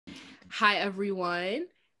Hi, everyone.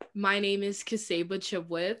 My name is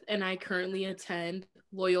Kaseba, and I currently attend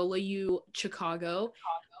Loyola U Chicago.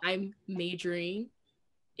 I'm majoring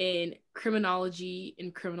in criminology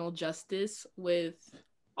and criminal justice with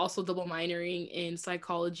also double minoring in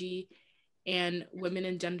psychology and women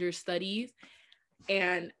and gender studies.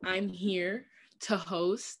 And I'm here to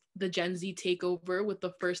host the Gen Z Takeover with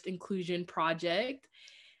the First Inclusion Project.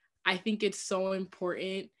 I think it's so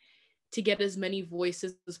important to get as many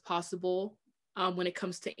voices as possible when it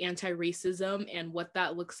comes to anti-racism and what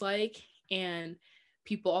that looks like. And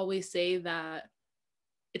people always say that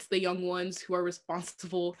it's the young ones who are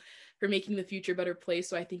responsible for making the future a better place.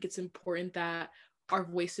 So I think it's important that our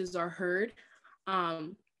voices are heard.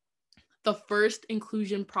 The First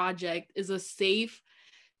Inclusion Project is a safe,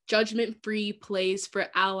 judgment-free place for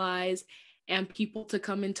allies and people to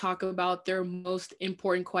come and talk about their most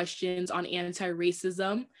important questions on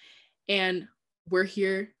anti-racism. And we're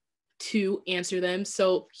here to answer them.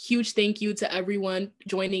 So huge thank you to everyone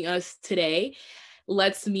joining us today.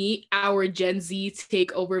 Let's meet our Gen Z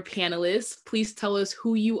Takeover panelists. Please tell us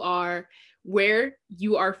who you are, where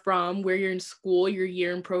you are from, where you're in school, your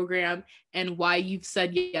year in program, and why you've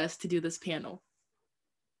said yes to do this panel.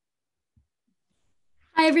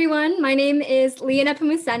 Hi, everyone. My name is Leona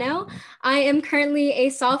Pamuseno. I am currently a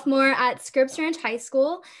sophomore at Scripps Ranch High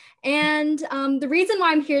School. And the reason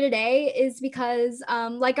why I'm here today is because,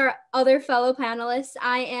 like our other fellow panelists,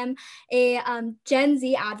 I am a Gen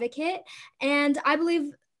Z advocate. And I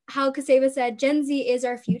believe how Kaseba said, Gen Z is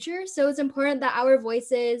our future. So it's important that our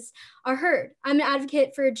voices are heard. I'm an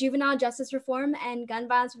advocate for juvenile justice reform and gun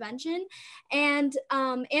violence prevention. And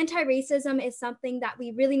anti-racism is something that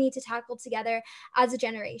we really need to tackle together as a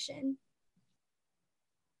generation.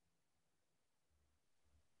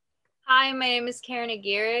 Hi, my name is Karen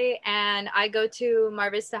Aguirre, and I go to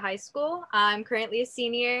Mar Vista High School. I'm currently a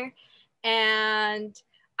senior, and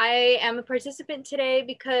I am a participant today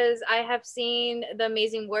because I have seen the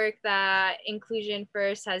amazing work that Inclusion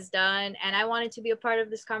First has done, and I wanted to be a part of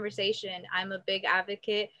this conversation. I'm a big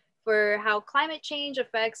advocate for how climate change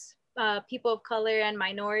affects people of color and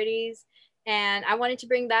minorities, and I wanted to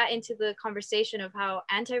bring that into the conversation of how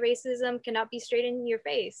anti-racism cannot be straight in your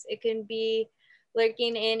face. It can be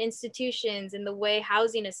lurking in institutions, in the way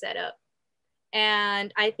housing is set up.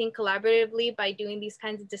 And I think collaboratively by doing these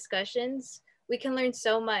kinds of discussions, we can learn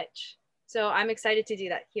so much. So I'm excited to do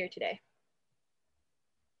that here today.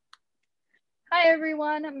 Hi,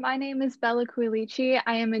 everyone. My name is Bella Quilici.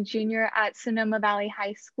 I am a junior at Sonoma Valley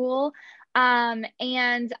High School.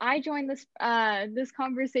 And I joined this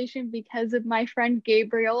conversation because of my friend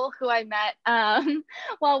Gabriel, who I met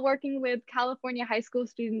while working with California high school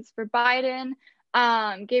students for Biden.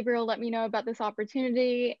 Gabriel let me know about this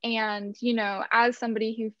opportunity. And, as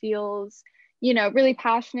somebody who feels, really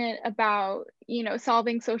passionate about,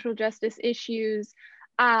 solving social justice issues,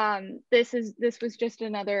 this was just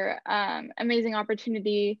another amazing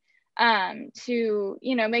opportunity to,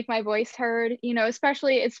 make my voice heard,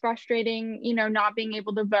 especially it's frustrating, not being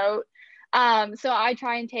able to vote. So I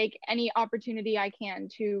try and take any opportunity I can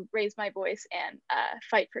to raise my voice and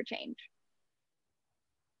fight for change.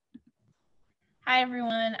 Hi,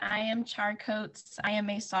 everyone. I am Char. I am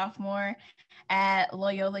a sophomore at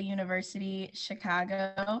Loyola University,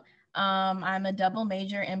 Chicago. I'm a double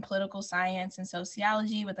major in political science and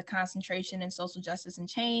sociology with a concentration in social justice and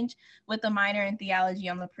change with a minor in theology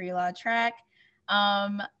on the pre-law track.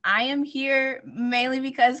 I am here mainly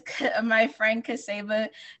because my friend Kaseba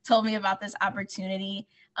told me about this opportunity,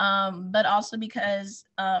 but also because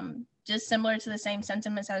just similar to the same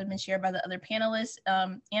sentiments that have been shared by the other panelists,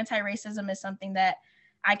 anti-racism is something that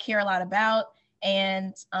I care a lot about.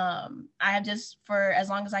 And I have just, for as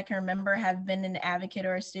long as I can remember, have been an advocate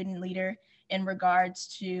or a student leader in regards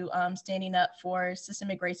to standing up for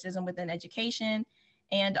systemic racism within education.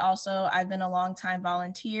 And also I've been a longtime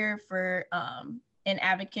volunteer for an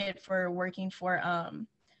advocate for working for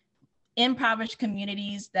impoverished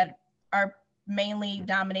communities that are mainly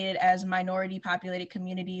dominated as minority populated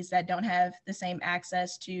communities that don't have the same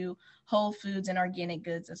access to whole foods and organic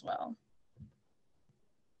goods as well.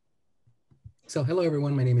 So hello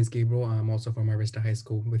everyone, my name is Gabriel. I'm also from Mar Vista High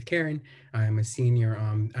School with Caren. I'm a senior.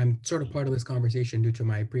 I'm sort of part of this conversation due to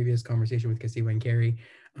my previous conversation with Kaseba and Carrie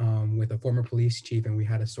with a former police chief, and we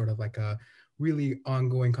had a sort of like a really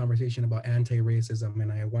ongoing conversation about anti-racism,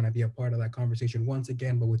 and I want to be a part of that conversation once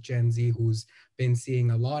again, but with Gen Z, who's been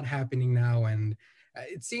seeing a lot happening now, and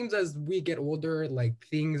it seems as we get older, like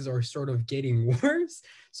things are sort of getting worse.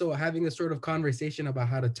 So having a sort of conversation about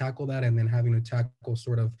how to tackle that, and then having to tackle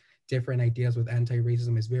sort of different ideas with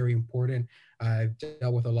anti-racism is very important. I've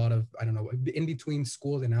dealt with a lot of, I don't know, in between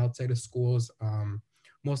schools and outside of schools,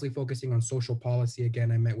 mostly focusing on social policy.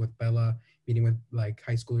 Again, I met with Bella, meeting with like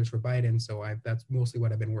high schoolers for Biden. So that's mostly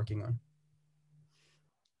what I've been working on.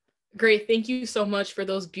 Great. Thank you so much for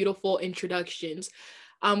those beautiful introductions.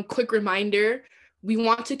 Quick reminder, we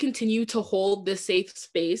want to continue to hold this safe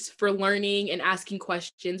space for learning and asking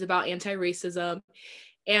questions about anti-racism.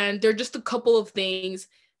 And there are just a couple of things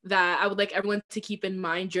that I would like everyone to keep in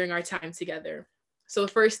mind during our time together. So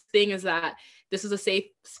the first thing is that this is a safe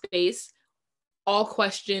space. All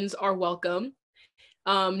questions are welcome.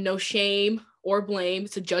 No shame or blame.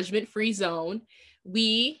 It's a judgment-free zone.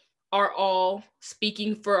 We are all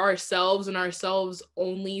speaking for ourselves and ourselves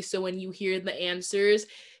only. So when you hear the answers,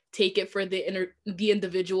 take it for the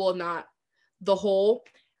individual, not the whole.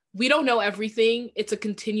 We don't know everything. It's a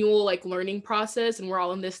continual like learning process, and we're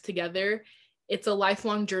all in this together. It's a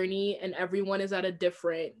lifelong journey, and everyone is at a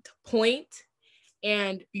different point,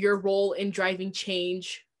 and your role in driving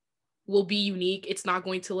change will be unique. It's not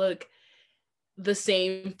going to look the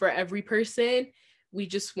same for every person. We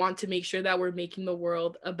just want to make sure that we're making the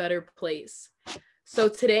world a better place. So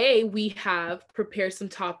today we have prepared some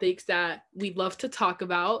topics that we'd love to talk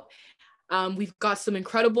about. We've got some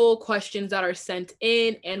incredible questions that are sent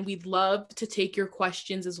in, and we'd love to take your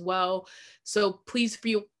questions as well. So please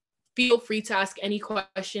feel free to ask any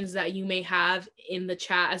questions that you may have in the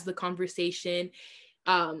chat as the conversation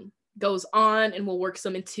goes on, and we'll work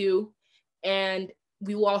some into. And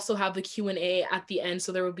we will also have the Q&A at the end,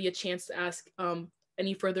 so there will be a chance to ask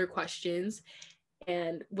any further questions.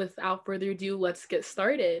 And without further ado, let's get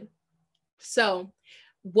started. So,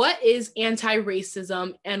 what is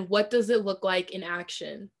anti-racism and what does it look like in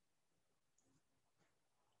action?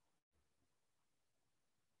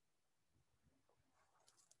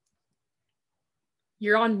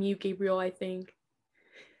 You're on mute, Gabriel, I think.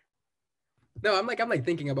 No, I'm like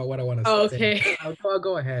thinking about what I want to say. Okay. I'll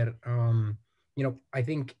go ahead. I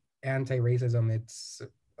think anti-racism, it's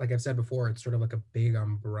like I've said before, it's sort of like a big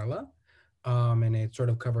umbrella. And it sort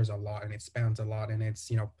of covers a lot and it spans a lot. And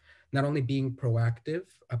it's, not only being proactive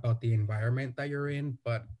about the environment that you're in,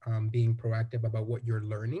 but being proactive about what you're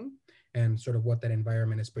learning and sort of what that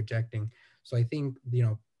environment is projecting. So I think,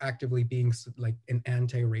 actively being like an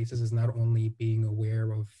anti-racist is not only being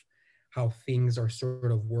aware of how things are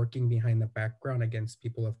sort of working behind the background against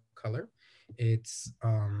people of color. It's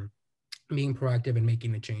being proactive and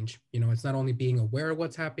making the change. It's not only being aware of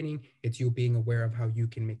what's happening, it's you being aware of how you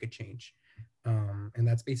can make a change. And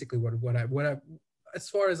that's basically what I as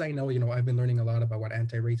far as I know, I've been learning a lot about what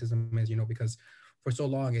anti-racism is, because for so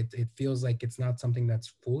long it feels like it's not something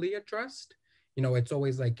that's fully addressed. It's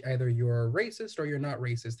always like either you're racist or you're not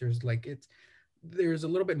racist. There's a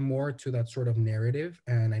little bit more to that sort of narrative.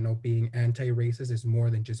 And I know being anti-racist is more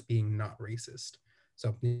than just being not racist.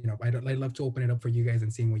 So, I'd love to open it up for you guys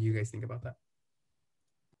and seeing what you guys think about that.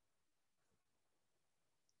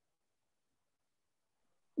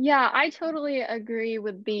 Yeah, I totally agree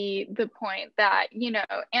with the point that,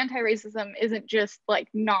 anti-racism isn't just like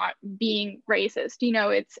not being racist.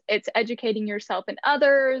 It's educating yourself and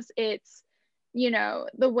others. It's,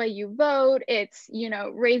 the way you vote. It's,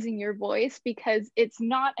 raising your voice, because it's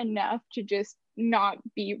not enough to just not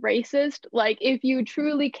be racist. Like, if you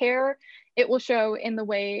truly care, it will show in the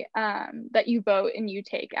way that you vote and you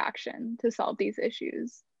take action to solve these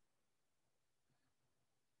issues.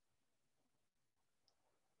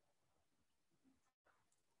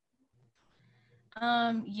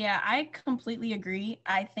 Yeah, I completely agree.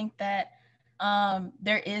 I think that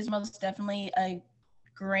there is most definitely a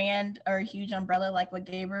grand or huge umbrella, like what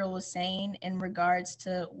Gabriel was saying, in regards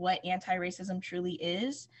to what anti-racism truly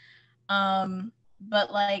is.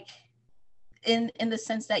 But like in the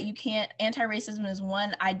sense that you can't, anti-racism is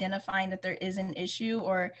one, identifying that there is an issue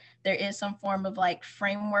or there is some form of like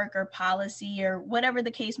framework or policy or whatever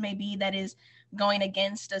the case may be that is going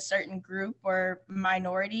against a certain group or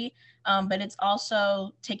minority. But it's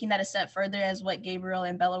also taking that a step further, as what Gabriel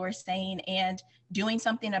and Bella were saying, and doing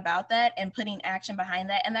something about that and putting action behind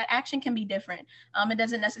that. And that action can be different. It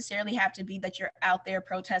doesn't necessarily have to be that you're out there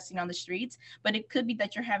protesting on the streets, but it could be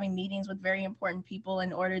that you're having meetings with very important people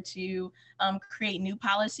in order to create new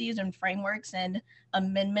policies and frameworks and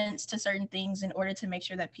amendments to certain things in order to make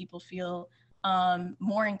sure that people feel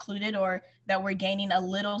more included, or that we're gaining a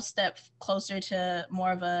little step closer to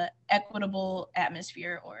more of a equitable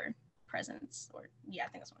atmosphere or presence. Or yeah, I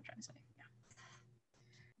think that's what I'm trying to say.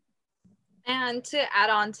 Yeah. And to add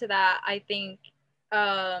on to that, I think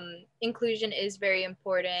inclusion is very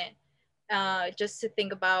important. Just to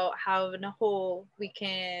think about how in a whole we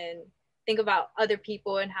can think about other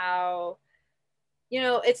people and how, you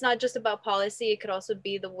know, it's not just about policy. It could also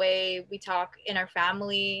be the way we talk in our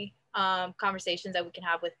family, conversations that we can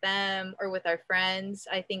have with them or with our friends.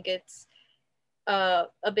 I think it's a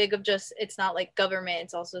big of just, it's not like government,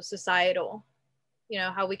 it's also societal. You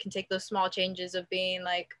know, how we can take those small changes of being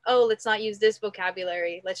like, oh, let's not use this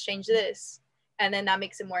vocabulary, let's change this. And then that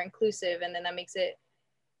makes it more inclusive. And then that makes it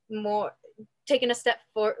more, taking a step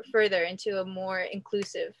further into a more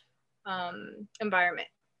inclusive environment.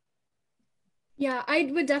 Yeah, I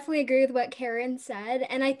would definitely agree with what Caren said.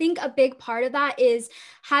 And I think a big part of that is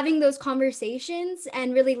having those conversations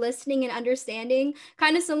and really listening and understanding,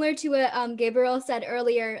 kind of similar to what Gabriel said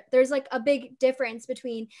earlier. There's like a big difference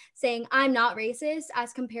between saying I'm not racist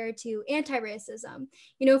as compared to anti-racism.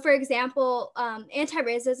 You know, for example,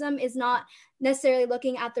 anti-racism is not necessarily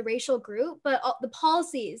looking at the racial group, but the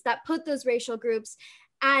policies that put those racial groups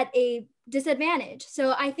at a disadvantage.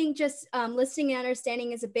 So I think just listening and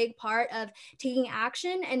understanding is a big part of taking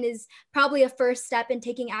action and is probably a first step in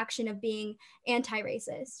taking action of being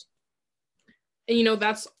anti-racist. And, you know,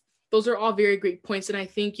 those are all very great points. And I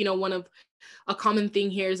think, you know, one of a common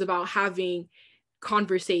thing here is about having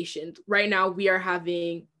conversations. Right now we are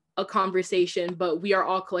having a conversation, but we are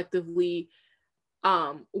all collectively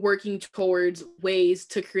working towards ways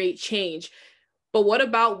to create change. But what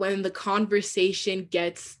about when the conversation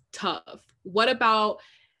gets tough? What about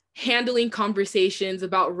handling conversations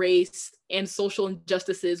about race and social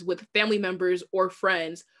injustices with family members or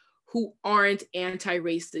friends who aren't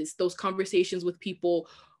anti-racist? Those conversations with people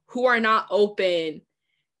who are not open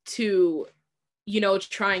to, you know,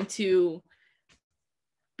 trying to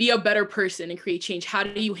be a better person and create change. How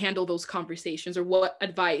do you handle those conversations, or what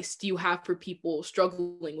advice do you have for people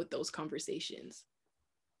struggling with those conversations?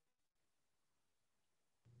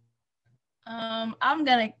 I'm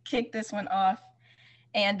gonna kick this one off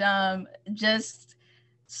and just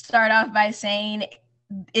start off by saying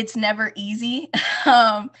it's never easy.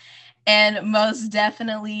 And most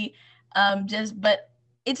definitely but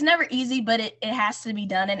it's never easy, but it has to be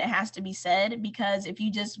done and it has to be said, because if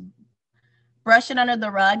you just brush it under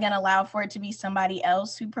the rug and allow for it to be somebody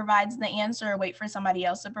else who provides the answer, or wait for somebody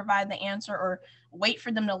else to provide the answer, or wait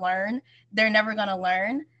for them to learn, they're never going to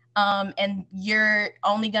learn. And you're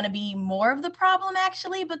only going to be more of the problem,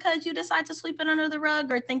 actually, because you decide to sweep it under the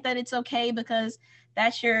rug or think that it's okay because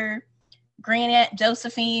that's your grand aunt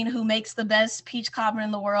Josephine who makes the best peach cobbler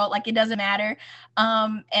in the world. Like, it doesn't matter.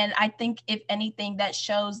 And I think if anything, that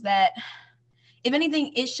shows that, if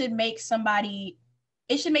anything, it should make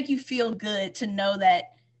you feel good to know that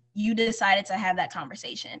you decided to have that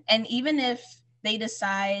conversation. And even if they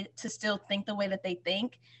decide to still think the way that they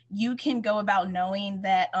think, you can go about knowing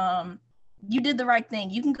that you did the right thing.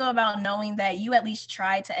 You can go about knowing that you at least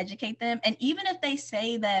tried to educate them. And even if they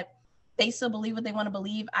say that they still believe what they want to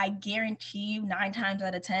believe, I guarantee you 9 times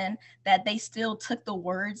out of 10 that they still took the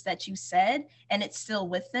words that you said and it's still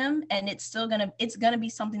with them, and it's gonna be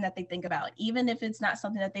something that they think about, even if it's not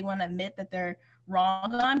something that they want to admit that they're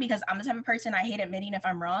wrong on, because I'm the type of person, I hate admitting if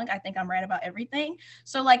I'm wrong. I think I'm right about everything.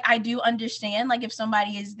 So like, I do understand, like, if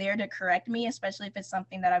somebody is there to correct me, especially if it's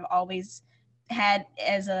something that I've always had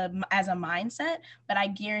as a mindset, but I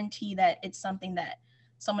guarantee that it's something that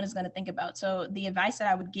someone is going to think about. So the advice that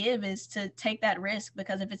I would give is to take that risk,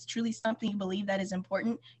 because if it's truly something you believe that is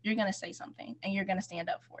important, you're going to say something and you're going to stand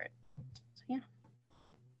up for it. So yeah.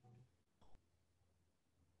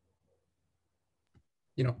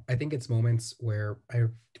 You know, I think it's moments where I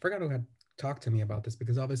forgot who had talked to me about this,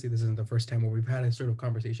 because obviously this isn't the first time where we've had a sort of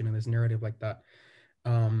conversation in this narrative like that.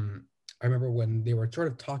 I remember when they were sort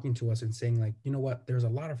of talking to us and saying, like, you know what, there's a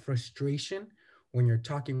lot of frustration when you're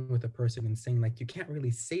talking with a person and saying, like, you can't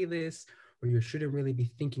really say this, or you shouldn't really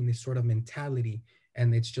be thinking this sort of mentality.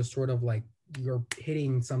 And it's just sort of like you're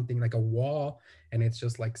hitting something like a wall and it's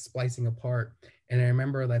just like splicing apart. And I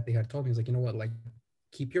remember that they had told me, it's like, you know what, like,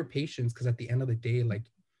 keep your patience, because at the end of the day, like,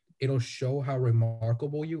 it'll show how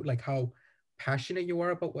remarkable you, like, how passionate you are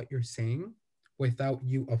about what you're saying without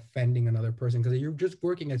you offending another person, because you're just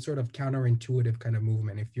working at sort of counterintuitive kind of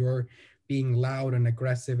movement. If you're being loud and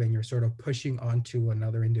aggressive and you're sort of pushing onto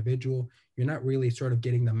another individual, you're not really sort of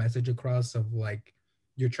getting the message across of, like,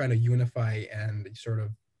 you're trying to unify and sort of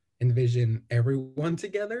envision everyone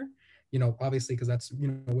together, you know, obviously, because that's, you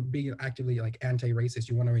know, being actively like anti-racist,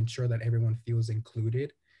 you want to ensure that everyone feels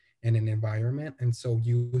included in an environment. And so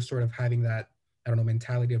you sort of having that, I don't know,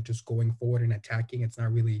 mentality of just going forward and attacking, it's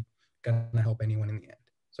not really gonna help anyone in the end.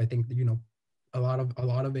 So I think that, you know, a lot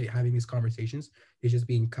of it, having these conversations, is just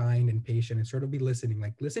being kind and patient and sort of be listening,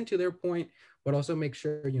 like, listen to their point, but also make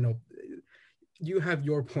sure, you know, you have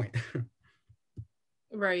your point.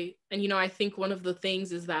 Right. And, you know, I think one of the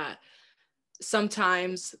things is that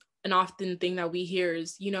sometimes an often thing that we hear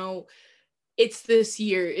is, you know, it's this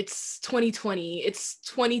year, it's 2020, it's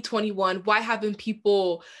 2021. Why haven't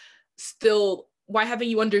you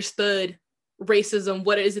understood racism?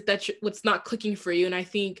 What is it what's not clicking for you? And I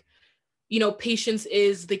think, you know, patience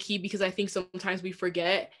is the key, because I think sometimes we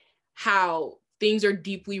forget how things are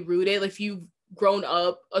deeply rooted. Like, if you've grown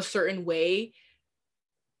up a certain way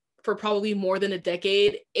for probably more than a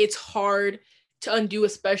decade, it's hard to undo,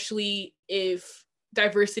 especially if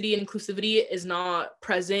diversity and inclusivity is not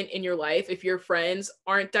present in your life. If your friends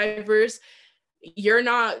aren't diverse, you're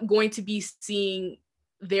not going to be seeing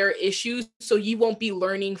their issues, so you won't be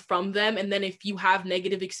learning from them. And then if you have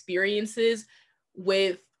negative experiences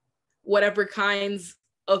with whatever kinds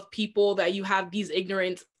of people that you have these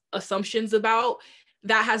ignorant assumptions about,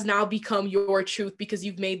 that has now become your truth because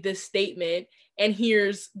you've made this statement, and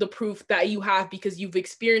here's the proof that you have because you've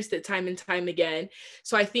experienced it time and time again.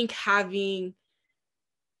 So I think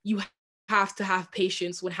you have to have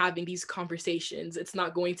patience when having these conversations. It's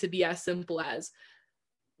not going to be as simple as,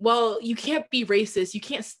 well, you can't be racist. You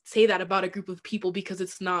can't say that about a group of people because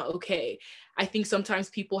it's not okay. I think sometimes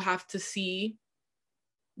people have to see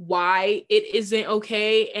why it isn't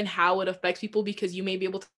okay and how it affects people, because you may be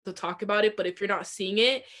able to talk about it, but if you're not seeing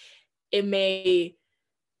it, it may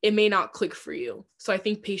not click for you. So I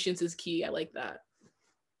think patience is key. I like that.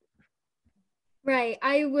 Right.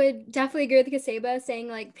 I would definitely agree with Kaseba saying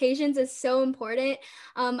like patience is so important.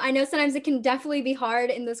 I know sometimes it can definitely be hard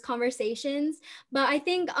in those conversations, but I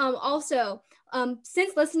think also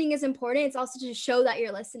since listening is important, it's also to show that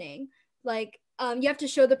you're listening. Like you have to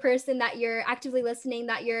show the person that you're actively listening,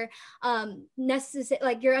 that you're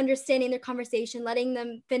like you're understanding their conversation, letting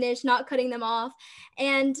them finish, not cutting them off.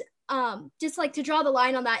 And just like to draw the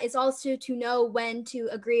line on that is also to know when to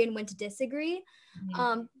agree and when to disagree.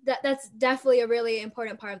 That's definitely a really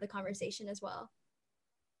important part of the conversation as well.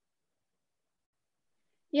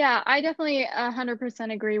 Yeah, I definitely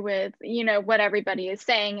 100% agree with, you know, what everybody is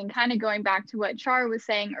saying, and kind of going back to what Char was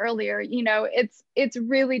saying earlier, you know, it's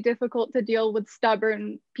really difficult to deal with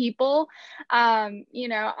stubborn people.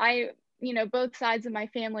 You know, both sides of my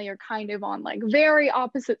family are kind of on like very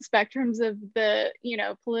opposite spectrums of the, you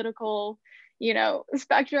know, political, you know,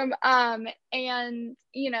 spectrum. And,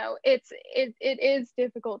 you know, it is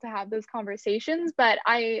difficult to have those conversations, but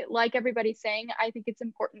I, like everybody's saying, I think it's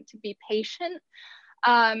important to be patient.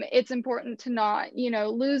 It's important to not, you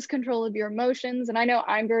know, lose control of your emotions. And I know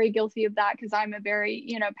I'm very guilty of that because I'm a very,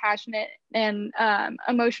 you know, passionate and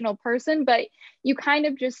emotional person, but you kind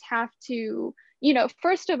of just have to, you know,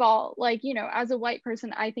 first of all, like, you know, as a white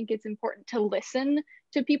person, I think it's important to listen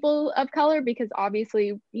to people of color because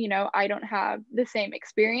obviously, you know, I don't have the same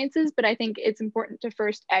experiences, but I think it's important to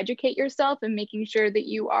first educate yourself and making sure that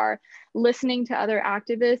you are listening to other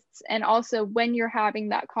activists. And also when you're having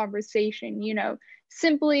that conversation, you know,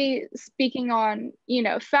 simply speaking on, you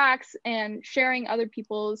know, facts and sharing other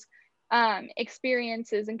people's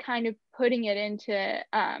experiences and kind of putting it into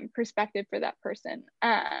perspective for that person.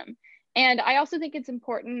 And I also think it's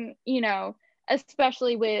important, you know,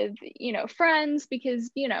 especially with, you know, friends,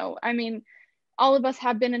 because, you know, I mean, all of us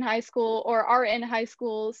have been in high school or are in high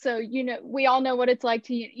school. So, you know, we all know what it's like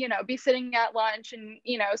to, you know, be sitting at lunch and,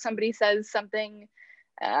 you know, somebody says something,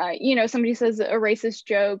 you know, somebody says a racist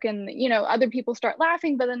joke and, you know, other people start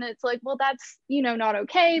laughing, but then it's like, well, that's, you know, not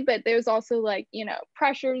okay. But there's also like, you know,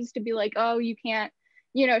 pressures to be like, oh, you can't,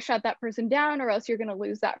 you know, shut that person down or else you're going to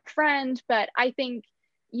lose that friend. But I think,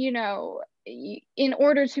 you know, in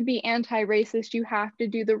order to be anti-racist, you have to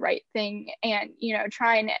do the right thing and, you know,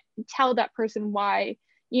 try and tell that person why,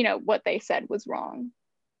 you know, what they said was wrong.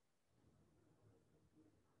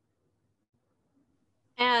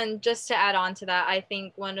 And just to add on to that, I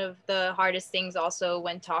think one of the hardest things also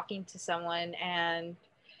when talking to someone and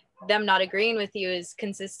them not agreeing with you is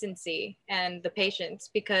consistency and the patience,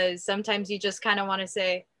 because sometimes you just kind of want to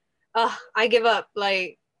say, oh, I give up.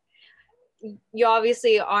 Like, you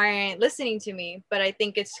obviously aren't listening to me. But I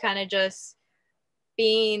think it's kind of just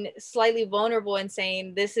being slightly vulnerable and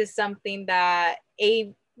saying, this is something that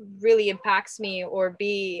A, really impacts me, or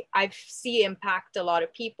B, I see impact a lot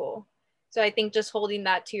of people. So I think just holding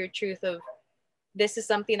that to your truth of this is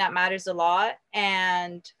something that matters a lot.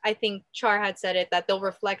 And I think Char had said it, that they'll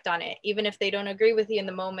reflect on it. Even if they don't agree with you in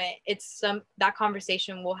the moment, that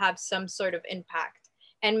conversation will have some sort of impact.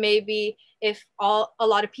 And maybe if a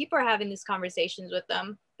lot of people are having these conversations with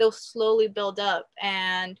them, they'll slowly build up.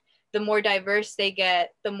 And the more diverse they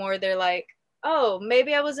get, the more they're like, oh,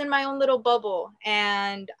 maybe I was in my own little bubble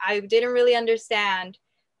and I didn't really understand,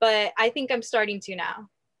 but I think I'm starting to now.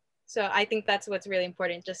 So I think that's what's really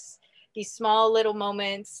important. Just these small little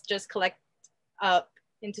moments just collect up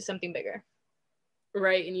into something bigger.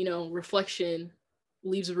 Right. And, reflection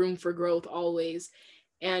leaves room for growth always.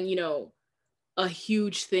 And, a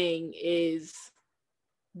huge thing is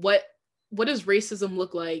what does racism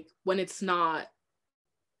look like when it's not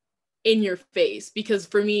in your face? Because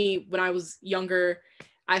for me, when I was younger,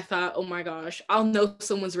 I thought, oh my gosh, I'll know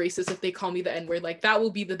someone's racist if they call me the N-word. Like that will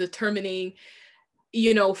be the determining,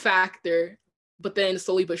 factor. But then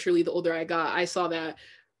slowly but surely, the older I got, I saw that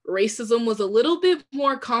racism was a little bit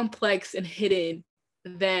more complex and hidden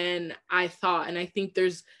than I thought. And I think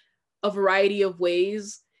there's a variety of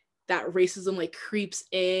ways that racism like creeps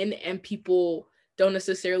in and people don't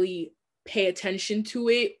necessarily pay attention to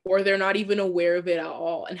it, or they're not even aware of it at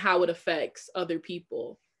all and how it affects other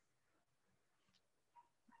people.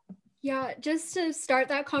 Yeah, just to start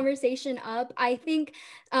that conversation up, I think,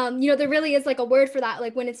 there really is like a word for that.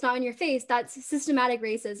 Like when it's not in your face, that's systematic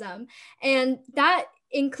racism. And that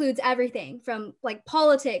includes everything from like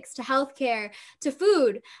politics to healthcare to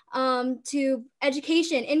food, to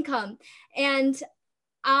education, income. And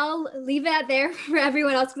I'll leave it there for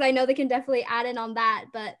everyone else because I know they can definitely add in on that.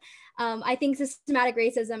 But I think systematic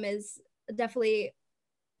racism is definitely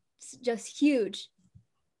just huge.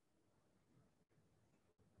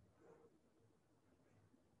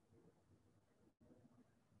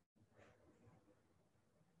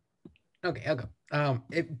 Okay, I'll go.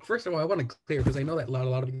 First of all, I want to clear because I know that a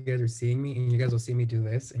lot of you guys are seeing me, and you guys will see me do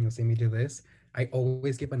this, and you'll see me do this. I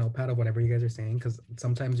always keep a notepad of whatever you guys are saying because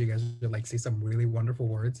sometimes you guys will like say some really wonderful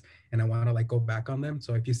words, and I want to like go back on them.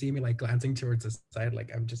 So if you see me like glancing towards the side,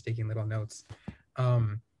 like I'm just taking little notes.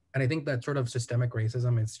 And I think that sort of systemic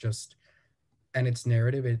racism is just, and its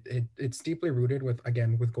narrative, it's deeply rooted with,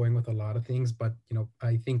 again, with going with a lot of things. But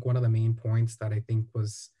I think one of the main points that I think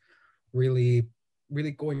was really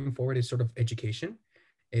going forward is sort of education.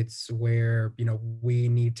 It's where we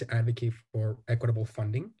need to advocate for equitable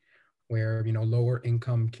funding, where lower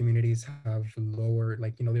income communities have lower,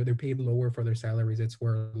 like they're paid lower for their salaries. It's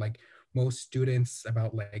where like most students,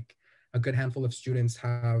 about like a good handful of students,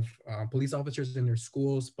 have police officers in their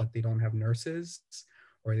schools, but they don't have nurses,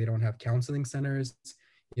 or they don't have counseling centers,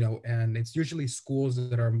 and it's usually schools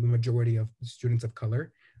that are the majority of students of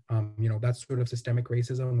color. That's sort of systemic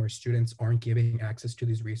racism, where students aren't giving access to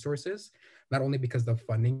these resources, not only because the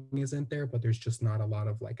funding isn't there, but there's just not a lot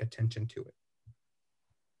of like attention to it.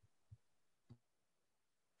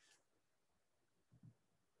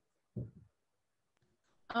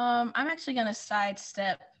 I'm actually going to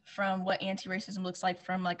sidestep from what anti-racism looks like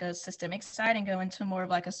from like a systemic side and go into more of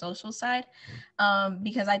like a social side,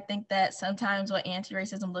 because I think that sometimes what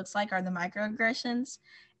anti-racism looks like are the microaggressions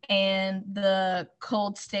and the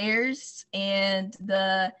cold stares and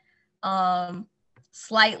the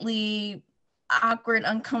slightly awkward,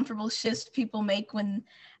 uncomfortable shifts people make when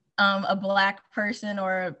a Black person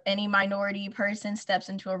or any minority person steps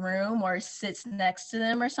into a room or sits next to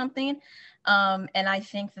them or something. And I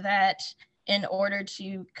think that in order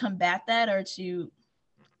to combat that, or to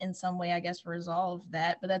in some way, I guess, resolve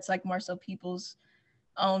that, but that's like more so people's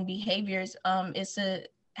own behaviors, is to,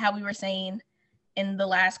 how we were saying in the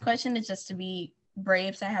last question, is just to be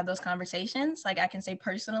brave to have those conversations. Like I can say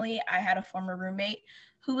personally, I had a former roommate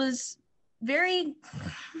who was very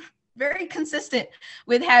very consistent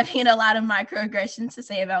with having a lot of microaggressions to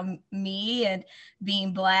say about me and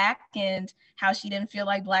being Black, and how she didn't feel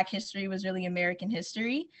like Black history was really American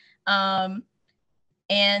history. And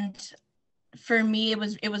for me, it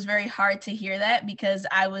was very hard to hear that, because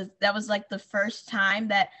that was like the first time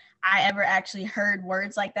that I ever actually heard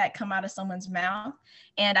words like that come out of someone's mouth.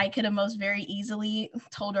 And I could have most very easily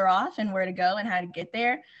told her off and where to go and how to get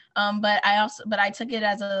there. But I took it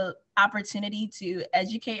as a opportunity to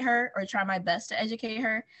educate her, or try my best to educate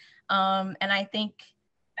her. And I think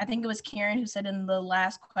it was Caren who said in the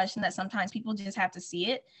last question that sometimes people just have to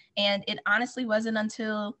see it. And it honestly wasn't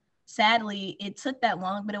until, sadly, it took that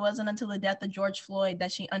long, but it wasn't until the death of George Floyd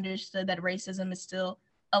that she understood that racism is still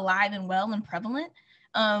alive and well and prevalent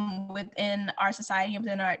within our society,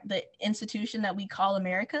 within the institution that we call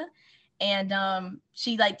America. And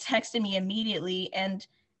she like texted me immediately and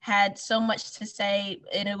had so much to say,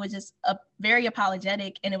 and it was just very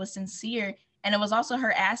apologetic, and it was sincere. And it was also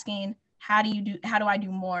her asking, how do I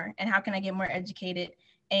do more, and how can I get more educated?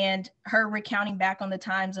 And her recounting back on the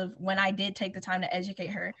times of when I did take the time to educate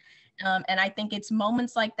her. And I think it's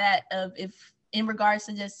moments like that, of, if in regards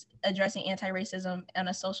to just addressing anti-racism and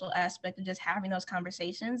a social aspect of just having those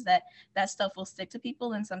conversations, that stuff will stick to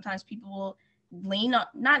people. And sometimes people will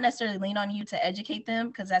not necessarily lean on you to educate them,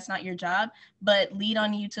 because that's not your job, but lead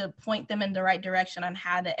on you to point them in the right direction on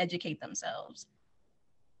how to educate themselves.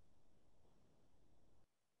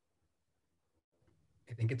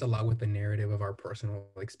 I think it's a lot with the narrative of our personal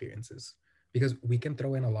experiences, because we can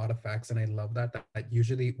throw in a lot of facts. And I love that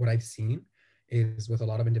usually what I've seen is with a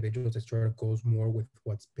lot of individuals, it sort of goes more with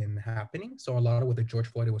what's been happening. So a lot of with the George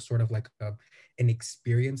Floyd, it was sort of like an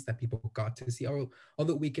experience that people got to see.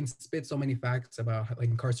 Although we can spit so many facts about like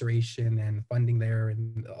incarceration and funding there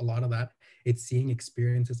and a lot of that, it's seeing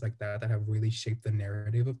experiences like that have really shaped the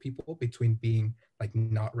narrative of people between being like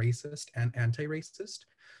not racist and anti-racist.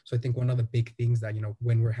 So I think one of the big things that,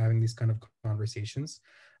 when we're having these kind of conversations,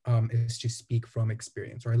 is to speak from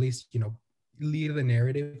experience, or at least, lead the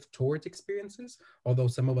narrative towards experiences. Although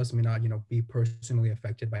some of us may not, be personally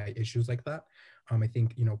affected by issues like that. I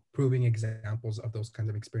think, proving examples of those kinds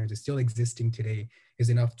of experiences still existing today is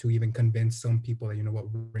enough to even convince some people that,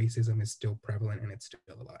 what, racism is still prevalent and it's still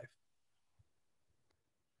alive.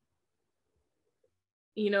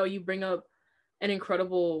 You bring up an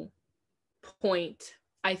incredible point.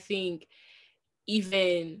 I think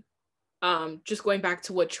even just going back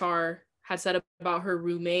to what Char had said about her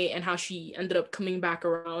roommate and how she ended up coming back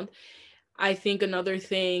around, I think another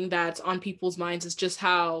thing that's on people's minds is just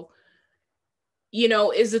how,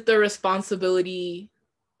 is it the responsibility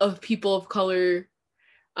of people of color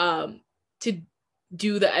to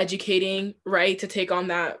do the educating, right? To take on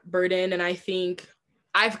that burden. And I think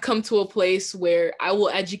I've come to a place where I will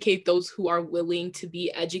educate those who are willing to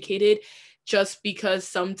be educated, just because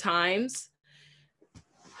sometimes,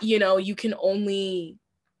 you can only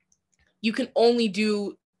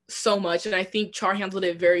do so much. And I think Char handled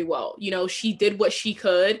it very well. She did what she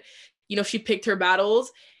could, she picked her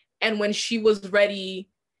battles. And when she was ready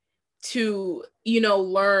to,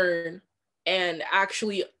 learn, and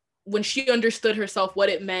actually when she understood herself what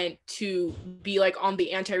it meant to be like on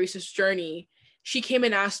the anti-racist journey, she came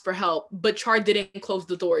and asked for help, but Char didn't close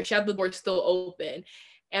the door. She had the door still open.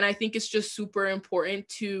 And I think it's just super important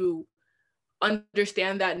to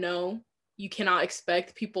understand that, no, you cannot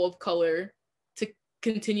expect people of color to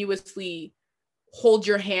continuously hold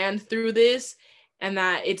your hand through this, and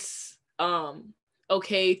that it's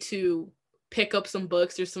okay to pick up some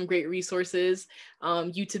books. There's some great resources,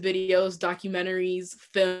 YouTube videos, documentaries,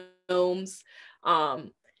 films,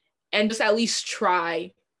 and just at least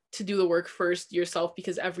try to do the work first yourself,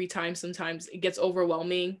 because every time, sometimes it gets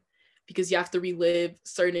overwhelming because you have to relive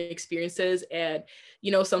certain experiences. And,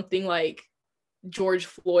 something like George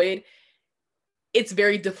Floyd, it's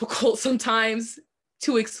very difficult sometimes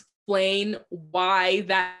to explain why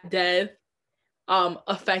that death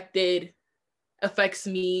affects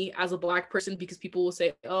me as a Black person, because people will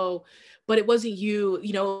say, oh, but it wasn't you,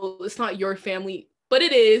 it's not your family. But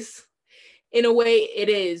it is. In a way, it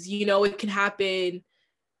is. It can happen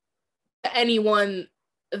to anyone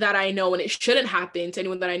that I know, and it shouldn't happen to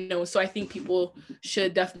anyone that I know. So I think people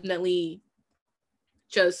should definitely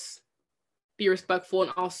just be respectful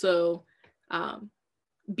and also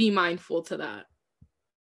be mindful to that.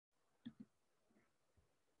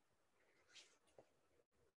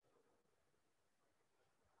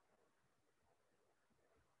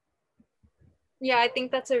 Yeah, I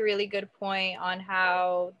think that's a really good point on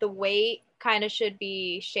how the weight kind of should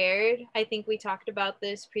be shared. I think we talked about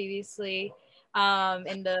this previously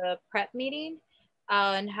in the prep meeting,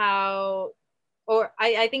 and how, or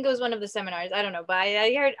I think it was one of the seminars, I don't know, but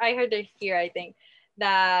I heard it here, I think,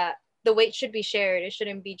 that the weight should be shared. It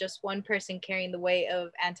shouldn't be just one person carrying the weight of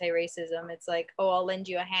anti-racism. It's like, oh, I'll lend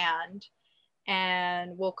you a hand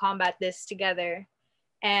and we'll combat this together.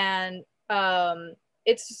 And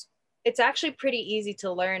it's actually pretty easy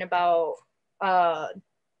to learn about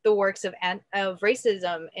the works of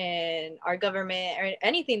racism in our government, or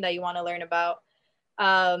anything that you want to learn about.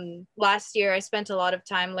 Last year, I spent a lot of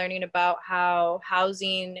time learning about how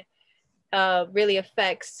housing really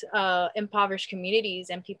affects impoverished communities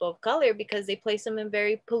and people of color, because they place them in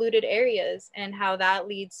very polluted areas, and how that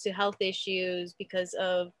leads to health issues because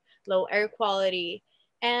of low air quality.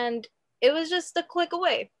 And it was just a click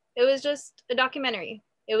away. It was just a documentary.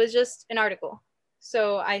 It was just an article.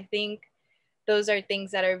 So I think those are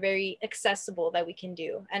things that are very accessible that we can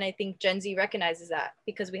do. And I think Gen Z recognizes that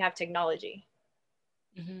because we have technology.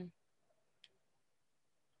 Mm-hmm.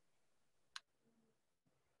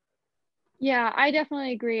 Yeah, I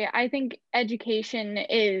definitely agree. I think education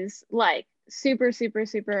is like super, super,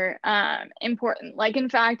 super important. Like, in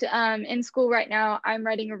fact, in school right now, I'm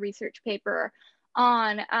writing a research paper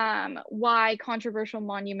on why controversial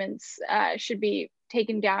monuments should be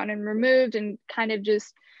taken down and removed, and kind of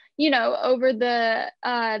just, over the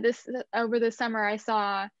summer, I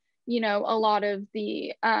saw, a lot of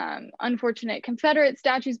the unfortunate Confederate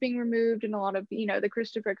statues being removed, and a lot of, the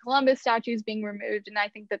Christopher Columbus statues being removed. And I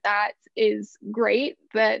think that is great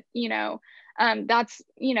that, that's,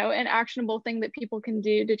 an actionable thing that people can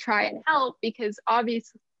do to try and help, because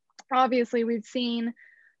obviously we've seen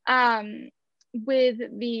with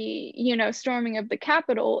the, storming of the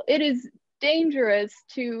Capitol, it is dangerous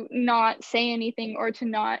to not say anything or to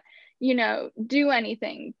not do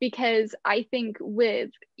anything, because I think with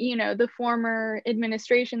the former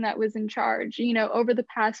administration that was in charge, over the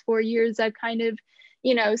past 4 years, I've kind of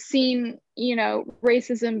seen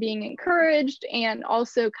racism being encouraged, and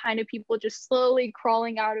also kind of people just slowly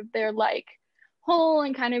crawling out of their like hole,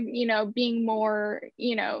 and kind of being more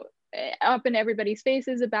up in everybody's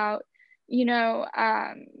faces about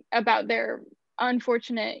about their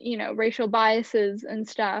unfortunate racial biases and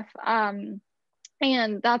stuff.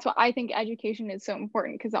 And that's why I think education is so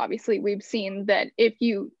important, because obviously we've seen that if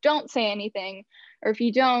you don't say anything, or if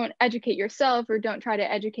you don't educate yourself or don't try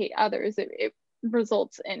to educate others, it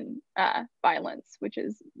results in violence, which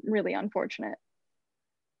is really unfortunate.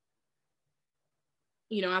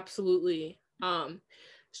 Absolutely.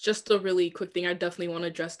 It's just a really quick thing. I definitely want to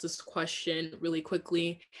address this question really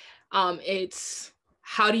quickly. It's,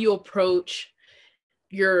 how do you approach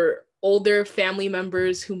your older family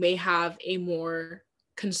members who may have a more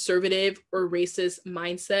conservative or racist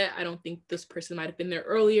mindset? I don't think this person might have been there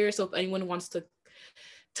earlier. So if anyone wants to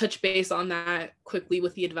touch base on that quickly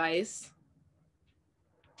with the advice.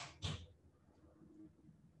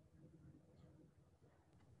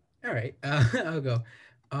 All right, I'll go.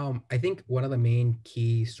 I think one of the main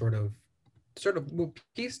key we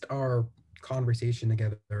pieced our conversation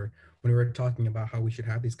together when we were talking about how we should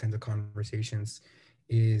have these kinds of conversations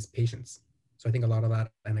is patience. So I think a lot of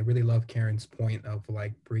that, and I really love Karen's point of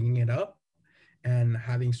like bringing it up and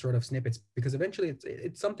having sort of snippets, because eventually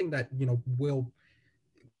it's something that will,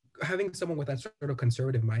 having someone with that sort of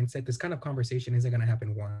conservative mindset, this kind of conversation isn't going to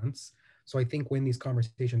happen once. So I think when these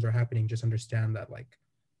conversations are happening, just understand that like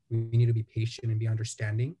we need to be patient and be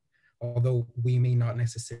understanding, although we may not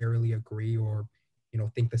necessarily agree or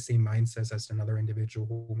think the same mindsets as another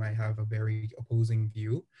individual who might have a very opposing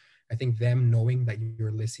view. I think them knowing that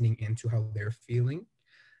you're listening into how they're feeling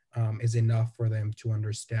is enough for them to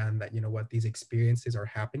understand that, what, these experiences are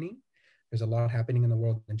happening. There's a lot happening in the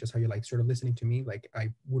world, and just how you're like sort of listening to me, like I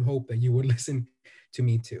would hope that you would listen to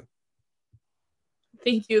me too.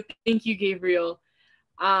 Thank you, Gabriel.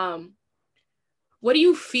 What do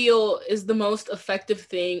you feel is the most effective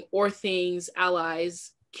thing or things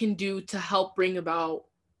allies can do to help bring about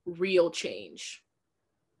real change?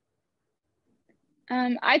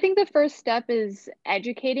 I think the first step is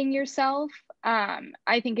educating yourself.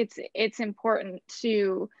 I think it's important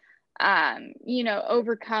to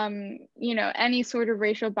overcome any sort of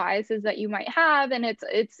racial biases that you might have, and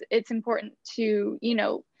it's important to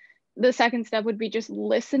the second step would be just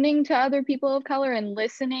listening to other people of color and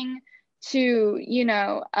listening to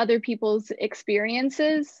other people's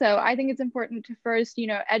experiences. So I think it's important to first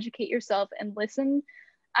educate yourself and listen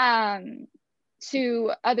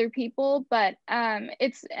to other people, but and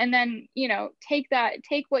then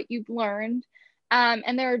take what you've learned,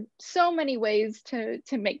 and there are so many ways to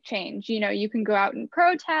make change. You can go out and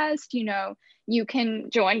protest, you can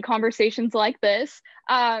join conversations like this,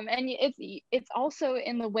 and it's also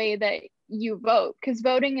in the way that you vote, because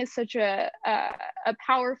voting is such a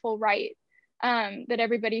powerful right that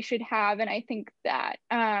everybody should have. And I think that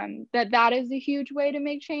that is a huge way to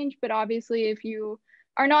make change. But obviously, if you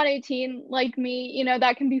are not 18 like me,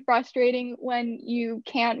 that can be frustrating when you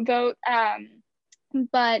can't vote.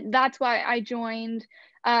 But that's why I joined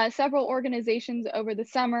several organizations over the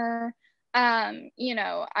summer.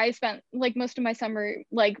 I spent like most of my summer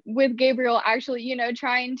like with Gabriel, actually,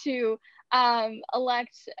 trying to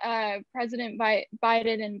elect President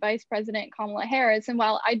Biden and Vice President Kamala Harris. And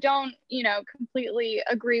while I don't, completely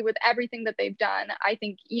agree with everything that they've done, I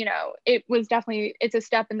think, it's a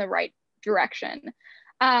step in the right direction.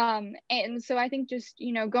 And so I think just,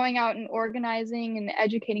 going out and organizing and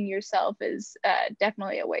educating yourself is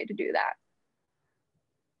definitely a way to do that.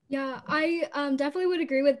 Yeah, I definitely would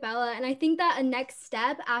agree with Bella. And I think that a next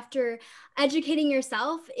step after educating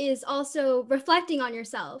yourself is also reflecting on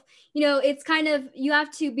yourself. It's kind of, you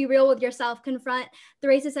have to be real with yourself, confront the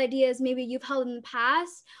racist ideas maybe you've held in the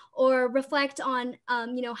past, or reflect on,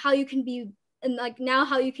 how you can be, and like now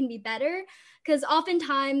how you can be better. because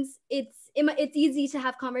oftentimes it's easy to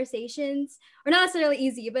have conversations, or not necessarily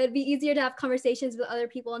easy, but it'd be easier to have conversations with other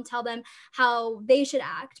people and tell them how they should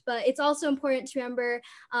act. But it's also important to remember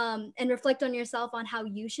and reflect on yourself on how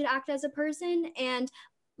you should act as a person, and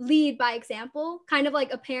lead by example, kind of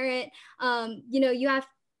like a parent. You have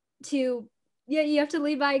to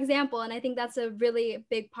lead by example, and I think that's a really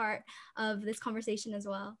big part of this conversation as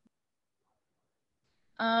well.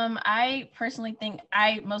 I personally think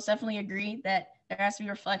I most definitely agree that there has to be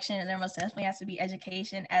reflection and there most definitely has to be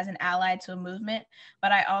education as an ally to a movement.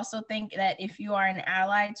 But I also think that if you are an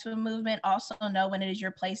ally to a movement, also know when it is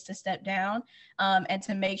your place to step down, and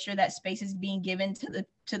to make sure that space is being given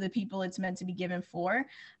to the people it's meant to be given for.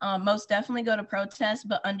 Most definitely go to protests,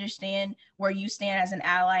 but understand where you stand as an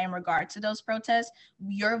ally in regard to those protests.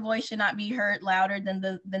 Your voice should not be heard louder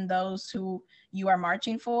than those who you are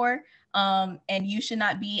marching for. And you should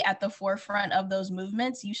not be at the forefront of those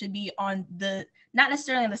movements. You should be on not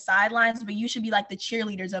necessarily on the sidelines, but you should be like the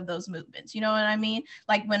cheerleaders of those movements. You know what I mean?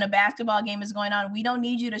 Like when a basketball game is going on, we don't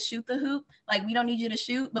need you to shoot the hoop. Like we don't need you to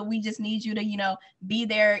shoot, but we just need you to, be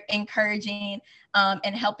there encouraging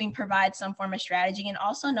and helping provide some form of strategy. And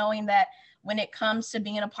also knowing that when it comes to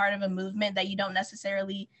being a part of a movement that you don't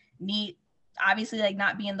necessarily need, obviously like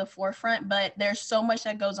not be in the forefront, but there's so much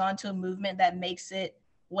that goes on to a movement that makes it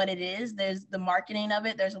what it is. There's the marketing of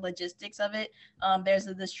it, there's the logistics of it, there's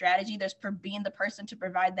the strategy, there's being the person to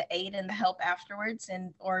provide the aid and the help afterwards,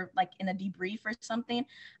 and or like in a debrief or something,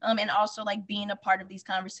 and also like being a part of these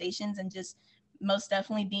conversations, and just most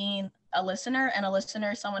definitely being a listener, and a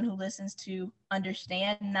listener is someone who listens to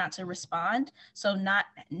understand, not to respond. So not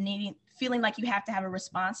feeling like you have to have a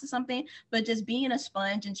response to something, but just being a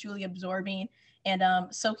sponge and truly absorbing and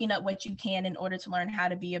soaking up what you can in order to learn how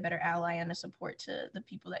to be a better ally and a support to the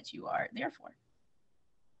people that you are there for.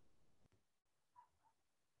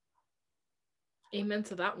 Amen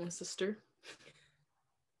to that one, sister.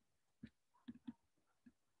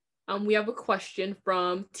 We have a question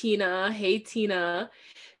from Tina. Hey, Tina.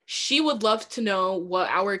 She would love to know what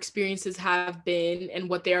our experiences have been and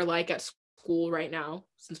what they are like at school right now,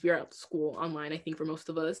 since we are at school online, I think, for most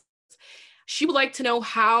of us. She would like to know,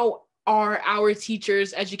 how are our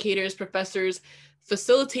teachers, educators, professors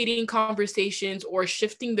facilitating conversations or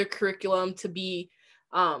shifting the curriculum to be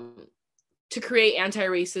to create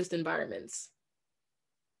anti-racist environments?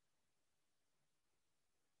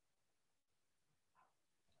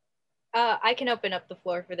 I can open up the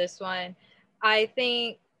floor for this one. I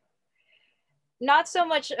think not so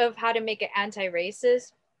much of how to make it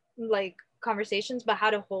anti-racist, like conversations, but how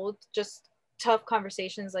to hold just tough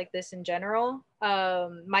conversations like this in general.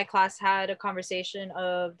 My class had a conversation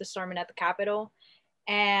of the storming at the Capitol,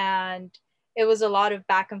 and it was a lot of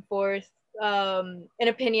back and forth, an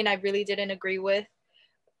opinion I really didn't agree with,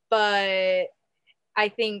 but I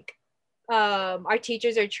think our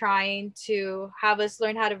teachers are trying to have us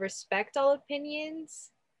learn how to respect all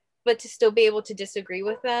opinions, but to still be able to disagree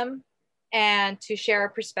with them and to share our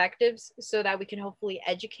perspectives so that we can hopefully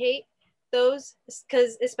educate those.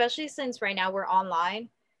 Because especially since right now we're online,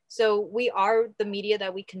 so we are the media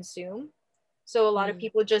that we consume. So a lot of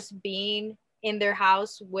people just being in their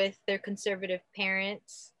house with their conservative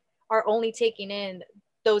parents are only taking in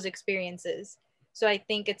those experiences. So I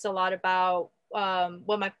think it's a lot about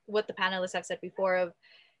what the panelists have said before, of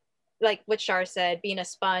like what Char said, being a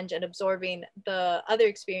sponge and absorbing the other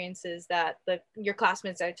experiences that your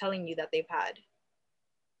classmates are telling you that they've had.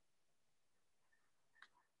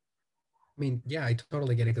 I mean, yeah, I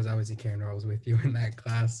totally get it, because obviously, Karen, I was with you in that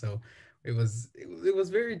class, so it was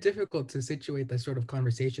very difficult to situate that sort of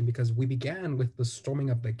conversation, because we began with the storming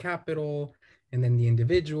of the Capitol, and then the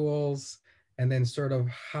individuals, and then sort of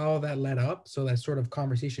how that led up. So that sort of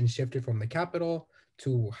conversation shifted from the Capitol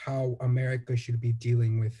to how America should be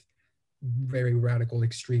dealing with very radical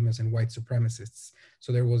extremists and white supremacists.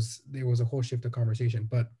 So there was a whole shift of conversation.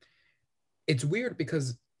 But it's weird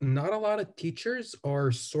because not a lot of teachers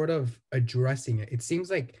are sort of addressing it. It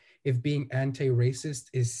seems like if being anti-racist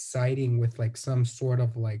is siding with like some sort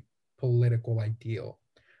of like political ideal,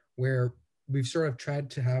 where we've sort of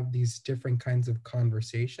tried to have these different kinds of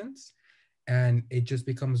conversations, and it just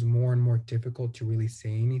becomes more and more difficult to really say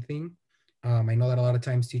anything. I know that a lot of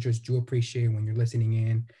times teachers do appreciate when you're listening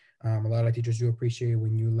in. A lot of teachers do appreciate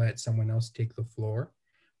when you let someone else take the floor,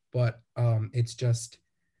 but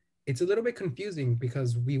it's a little bit confusing,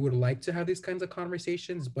 because we would like to have these kinds of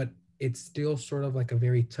conversations, but it's still sort of like a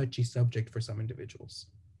very touchy subject for some individuals.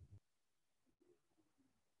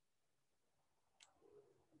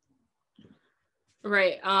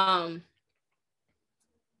 Right.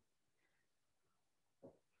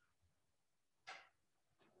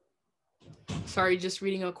 Sorry, just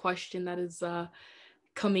reading a question that is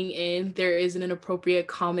coming in. There is an inappropriate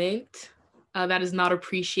comment that is not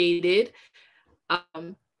appreciated.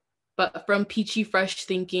 But from Peachy Fresh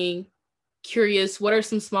Thinking, curious, what are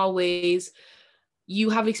some small ways you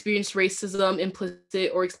have experienced racism,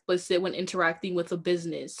 implicit or explicit, when interacting with a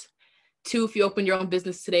business? 2, if you open your own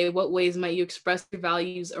business today, what ways might you express your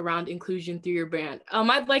values around inclusion through your brand?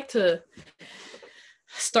 I'd like to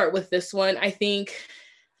start with this one. I think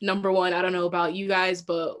number one, I don't know about you guys,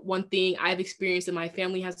 but one thing I've experienced and my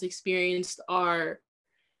family has experienced are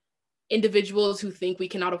individuals who think we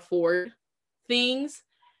cannot afford things.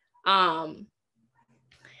 And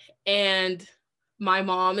my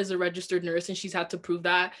mom is a registered nurse and she's had to prove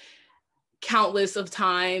that countless of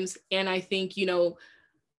times. And I think, you know,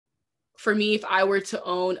 for me, if I were to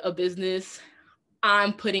own a business,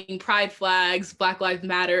 I'm putting pride flags, Black Lives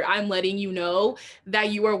Matter. I'm letting you know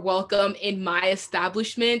that you are welcome in my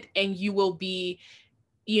establishment and you will be,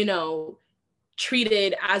 you know,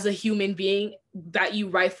 treated as a human being that you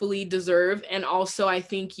rightfully deserve. And also, I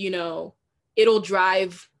think, you know, it'll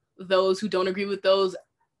drive those who don't agree with those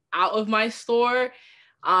out of my store.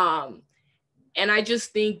 And I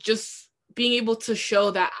just think just being able to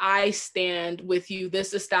show that I stand with you,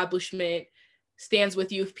 this establishment stands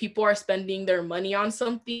with you. If people are spending their money on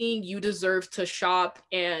something, you deserve to shop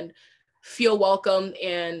and feel welcome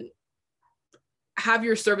and have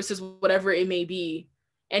your services, whatever it may be,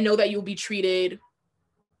 and know that you'll be treated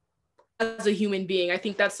as a human being. I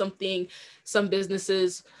think that's something some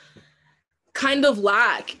businesses kind of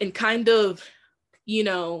lack and kind of, you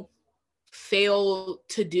know, fail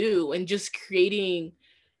to do, and just creating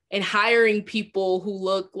and hiring people who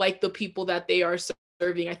look like the people that they are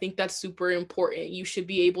serving. I think that's super important. You should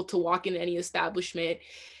be able to walk in any establishment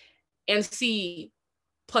and see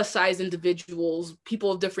plus size individuals,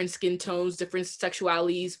 people of different skin tones, different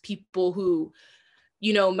sexualities, people who,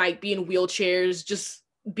 you know, might be in wheelchairs, just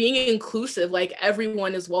being inclusive, like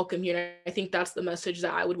everyone is welcome here. I think that's the message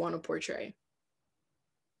that I would want to portray.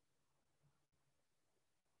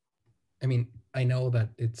 I mean, I know that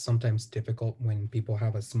it's sometimes difficult when people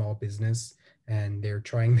have a small business and they're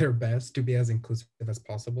trying their best to be as inclusive as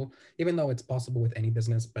possible, even though it's possible with any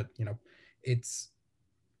business. But, you know, it's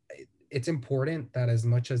important that as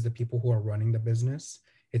much as the people who are running the business,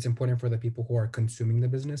 it's important for the people who are consuming the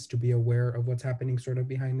business to be aware of what's happening sort of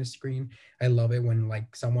behind the screen. I love it when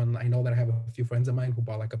like someone, I know that I have a few friends of mine who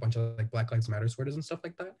bought like a bunch of like Black Lives Matter sweaters and stuff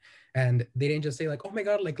like that. And they didn't just say like, oh my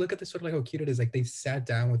God, like look at this sweater, like how cute it is. Like they sat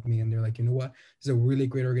down with me and they're like, you know what? This is a really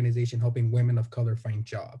great organization helping women of color find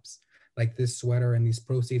jobs. Like this sweater and these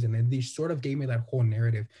proceeds, and then they sort of gave me that whole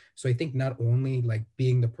narrative. So I think not only like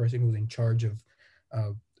being the person who's in charge of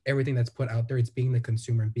everything that's put out there, it's being the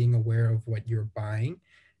consumer and being aware of what you're buying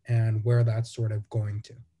and where that's sort of going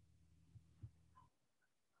to.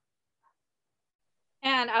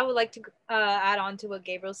 And I would like to add on to what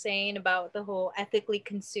Gabriel's saying about the whole ethically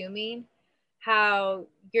consuming, how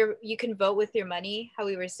you can vote with your money, how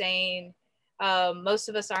we were saying most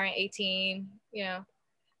of us aren't 18, you know.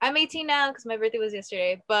 I'm 18 now because my birthday was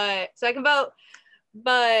yesterday, but so I can vote,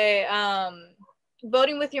 but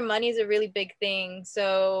voting with your money is a really big thing.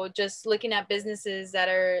 So just looking at businesses that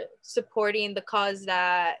are supporting the cause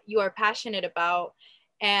that you are passionate about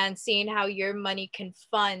and seeing how your money can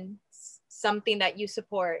fund something that you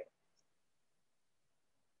support.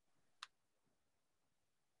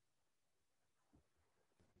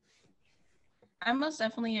 I most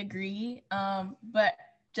definitely agree. But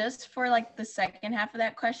just for like the second half of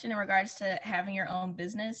that question in regards to having your own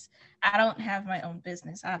business, I don't have my own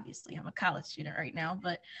business. Obviously, I'm a college student right now,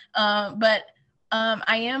 but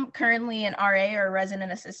I am currently an RA or a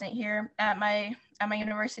resident assistant here at my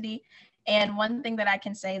university. And one thing that I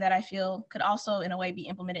can say that I feel could also in a way be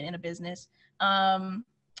implemented in a business,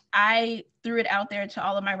 I threw it out there to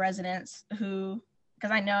all of my residents who,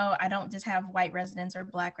 because I know I don't just have white residents or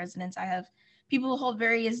Black residents, I have people who hold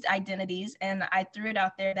various identities. And I threw it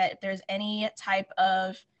out there that if there's any type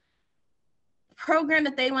of program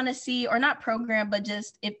that they want to see, or not program, but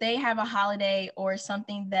just if they have a holiday or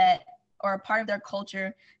something that, or a part of their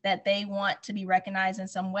culture that they want to be recognized in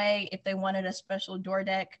some way, if they wanted a special door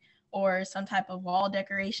deck or some type of wall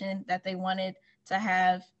decoration that they wanted to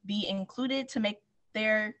have be included to make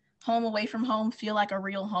their home away from home feel like a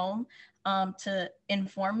real home, to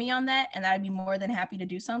inform me on that, and I'd be more than happy to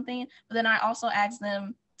do something. But then I also ask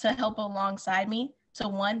them to help alongside me to,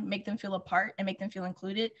 one, make them feel a part and make them feel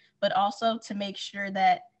included, but also to make sure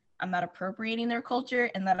that I'm not appropriating their culture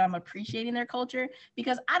and that I'm appreciating their culture,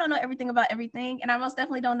 because I don't know everything about everything. And I most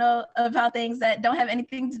definitely don't know about things that don't have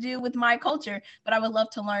anything to do with my culture, but I would love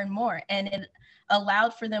to learn more. And it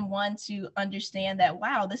allowed for them, one, to understand that,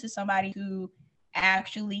 wow, this is somebody who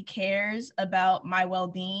actually cares about my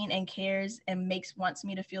well-being and cares and wants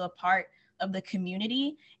me to feel a part of the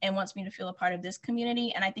community and wants me to feel a part of this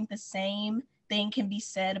community. And I think the same thing can be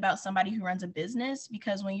said about somebody who runs a business,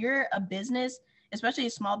 because when you're a business, especially a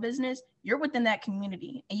small business, you're within that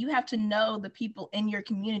community and you have to know the people in your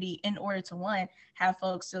community in order to, one, have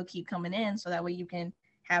folks still keep coming in so that way you can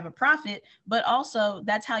have a profit, but also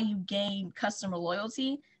that's how you gain customer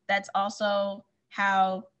loyalty. That's also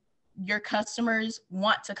how your customers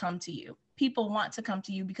want to come to you. People want to come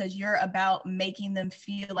to you because you're about making them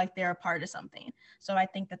feel like they're a part of something. So I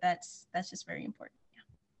think that that's just very important.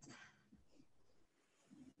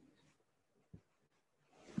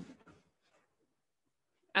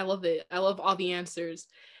 I love it. I love all the answers.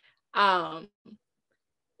 You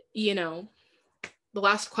know, the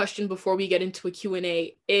last question before we get into a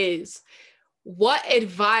Q&A is, what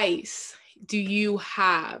advice do you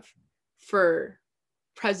have for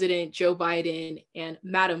President Joe Biden and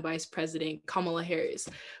Madam Vice President Kamala Harris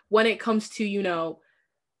when it comes to, you know,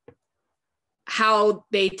 how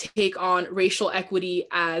they take on racial equity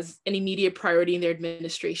as an immediate priority in their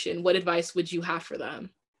administration? What advice would you have for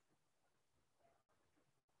them?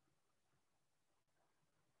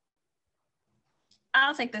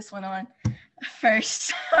 I'll take this one on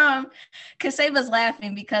first. Kaseba's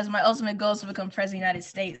laughing because my ultimate goal is to become president of the United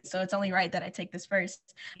States, so it's only right that I take this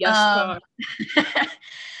first. Yes,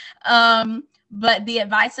 but the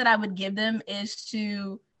advice that I would give them is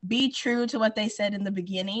to be true to what they said in the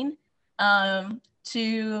beginning,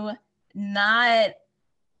 to not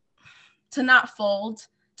fold,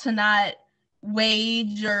 to not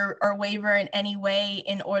wage or waver in any way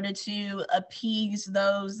in order to appease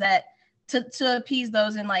those that to appease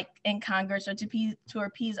those in Congress, or to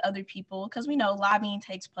appease other people, because we know lobbying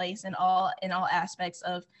takes place in all aspects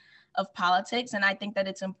of politics. And I think that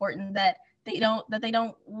it's important that they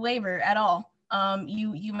don't waver at all.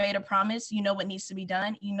 You made a promise, you know what needs to be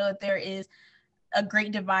done, you know that there is a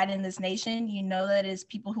great divide in this nation, you know that is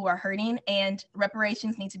people who are hurting, and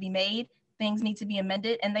reparations need to be made, things need to be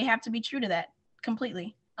amended, and they have to be true to that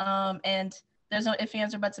completely. And there's no ifs,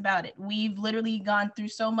 ands, or buts about it. We've literally gone through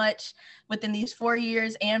so much within these 4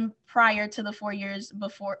 years and prior to the 4 years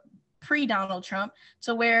before, pre-Donald Trump,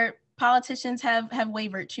 to where politicians have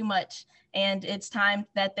wavered too much. And it's time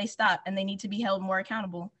that they stop, and they need to be held more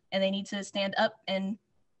accountable, and they need to stand up to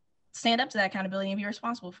that accountability and be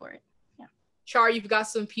responsible for it. Yeah. Char, you've got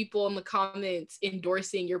some people in the comments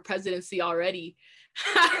endorsing your presidency already.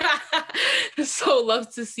 So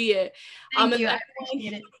love to see it. Thank you. I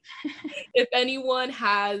appreciate it. If anyone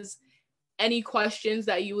has any questions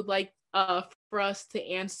that you would like for us to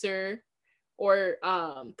answer, or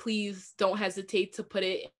please don't hesitate to put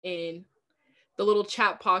it in the little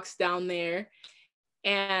chat box down there.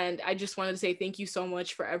 And I just wanted to say thank you so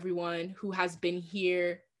much for everyone who has been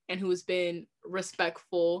here and who has been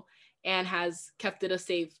respectful and has kept it a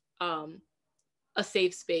safe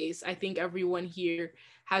space. I think everyone here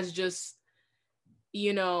has just,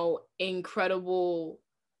 you know, incredible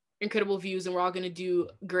views, and we're all going to do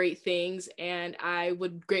great things. And I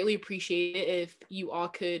would greatly appreciate it if you all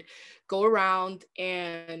could go around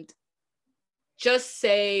and just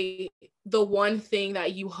say the one thing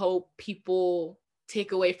that you hope people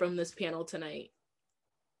take away from this panel tonight.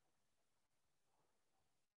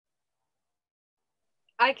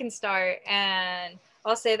 I can start, and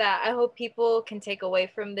I'll say that I hope people can take away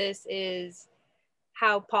from this is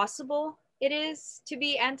how possible it is to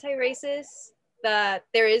be anti-racist, that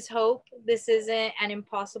there is hope. This isn't an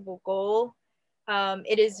impossible goal.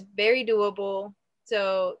 It is very doable.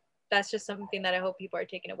 So that's just something that I hope people are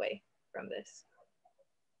taking away from this.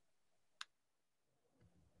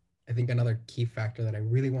 I think another key factor that I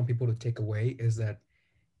really want people to take away is that,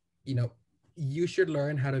 you know, you should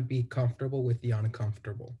learn how to be comfortable with the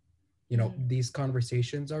uncomfortable. You know, these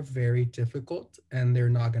conversations are very difficult and they're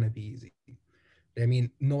not going to be easy. I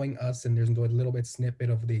mean, knowing us, and there's a little bit snippet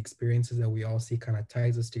of the experiences that we all see kind of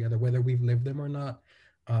ties us together, whether we've lived them or not.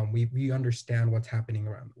 We understand what's happening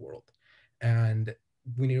around the world. And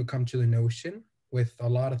we need to come to the notion, with a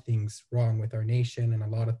lot of things wrong with our nation and a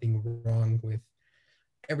lot of things wrong with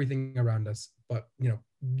everything around us. But, you know,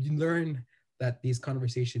 you learn that these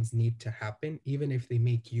conversations need to happen, even if they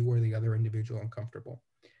make you or the other individual uncomfortable.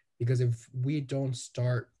 Because if we don't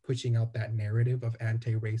start pushing out that narrative of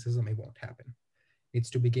anti-racism, it won't happen. It's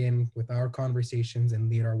to begin with our conversations and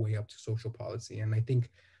lead our way up to social policy. And I think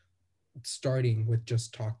starting with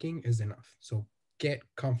just talking is enough. So get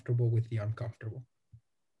comfortable with the uncomfortable.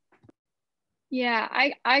 Yeah,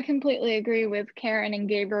 I completely agree with Caren and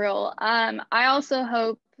Gabriel. I also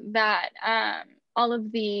hope that all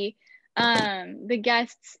of the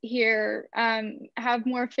guests here have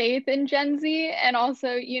more faith in Gen Z, and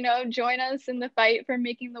also, you know, join us in the fight for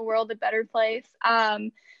making the world a better place.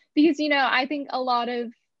 Because, you know, I think a lot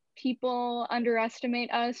of people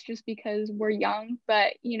underestimate us just because we're young,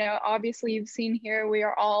 but, you know, obviously you've seen here we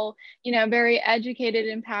are all, you know, very educated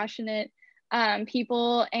and passionate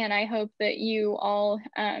people, and I hope that you all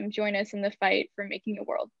join us in the fight for making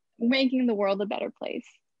the world a better place.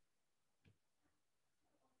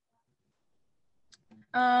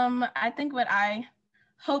 I think what I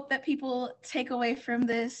hope that people take away from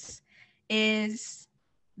this is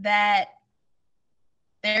that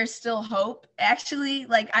there's still hope. Actually,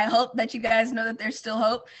 like, I hope that you guys know that there's still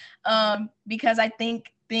hope, because I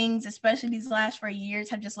think things, especially these last 4 years,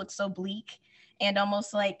 have just looked so bleak, and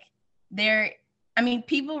almost like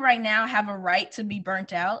people right now have a right to be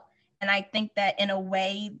burnt out. And I think that in a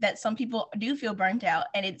way that some people do feel burnt out,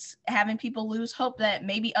 and it's having people lose hope that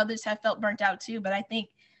maybe others have felt burnt out too. But I think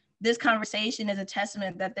this conversation is a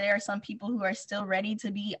testament that there are some people who are still ready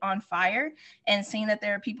to be on fire, and seeing that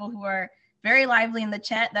there are people who are very lively in the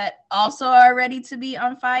chat that also are ready to be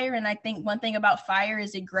on fire. And I think one thing about fire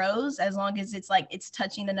is it grows as long as it's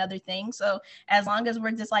touching another thing. So as long as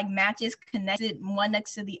we're just like matches connected one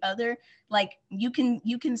next to the other, like you can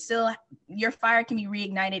still, your fire can be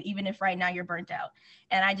reignited even if right now you're burnt out.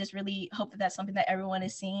 And I just really hope that that's something that everyone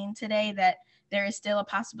is seeing today, that there is still a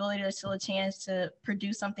possibility, there's still a chance to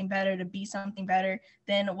produce something better, to be something better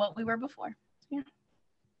than what we were before. Yeah.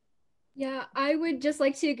 Yeah, I would just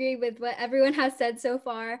like to agree with what everyone has said so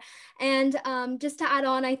far. And just to add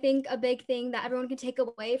on, I think a big thing that everyone can take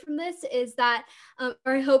away from this is that, or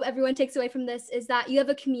I hope everyone takes away from this, is that you have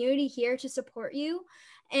a community here to support you.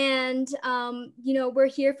 And, you know, we're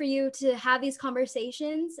here for you to have these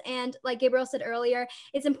conversations. And like Gabriel said earlier,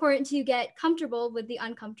 it's important to get comfortable with the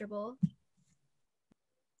uncomfortable.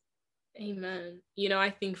 Amen. You know, I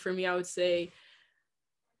think for me, I would say,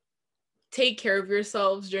 take care of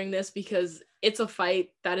yourselves during this, because it's a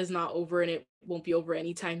fight that is not over, and it won't be over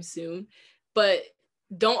anytime soon. But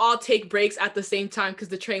don't all take breaks at the same time, because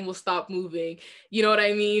the train will stop moving. You know what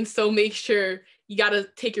I mean? So make sure you got to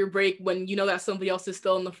take your break when you know that somebody else is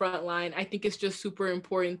still in the front line. I think it's just super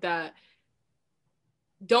important that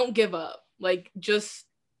don't give up. Like, just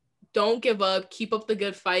don't give up. Keep up the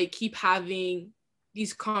good fight. Keep having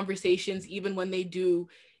these conversations, even when they do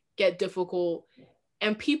get difficult.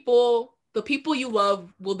 And the people you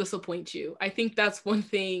love will disappoint you. I think that's one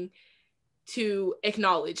thing to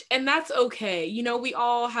acknowledge, and that's okay. You know, we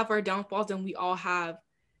all have our downfalls, and we all have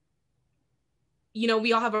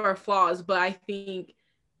our flaws, but I think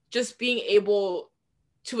just being able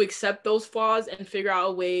to accept those flaws and figure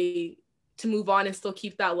out a way to move on and still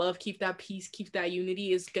keep that love, keep that peace, keep that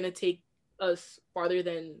unity is going to take us farther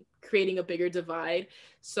than creating a bigger divide.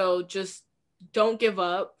 So just don't give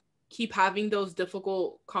up. Keep having those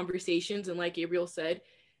difficult conversations. And like Gabriel said,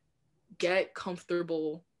 get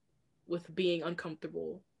comfortable with being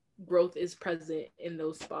uncomfortable. Growth is present in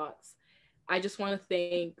those spots. I just want to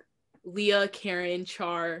thank Leah, Caren,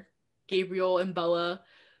 Char, Gabriel, and Bella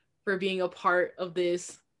for being a part of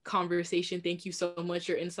this conversation. Thank you so much.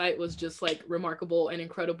 Your insight was just like remarkable and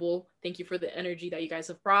incredible. Thank you for the energy that you guys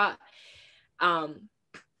have brought.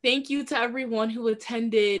 Thank you to everyone who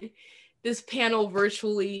attended this panel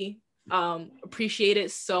virtually. Appreciate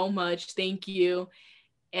it so much. Thank you.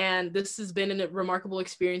 And this has been a remarkable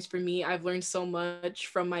experience for me. I've learned so much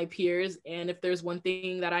from my peers. And if there's one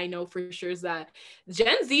thing that I know for sure is that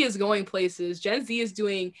Gen Z is going places. Gen Z is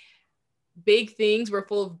doing big things. We're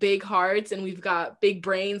full of big hearts, and we've got big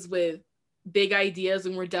brains with big ideas,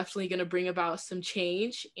 and we're definitely going to bring about some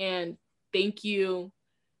change. And thank you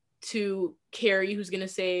to Carrie, who's going to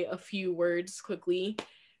say a few words quickly,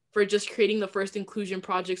 for just creating the first inclusion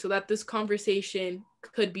project so that this conversation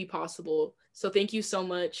could be possible. So thank you so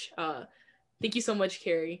much. Thank you so much,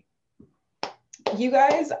 Carrie. You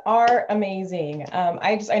guys are amazing.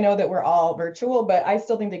 I know that we're all virtual, but I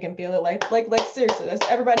still think they can feel it. Like seriously, let's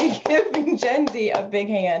everybody giving Gen Z a big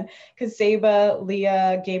hand. Kaseba,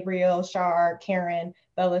 Leah, Gabriel, Char, Caren,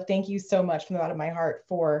 Bella, thank you so much from the bottom of my heart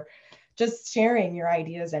for just sharing your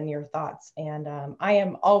ideas and your thoughts. And I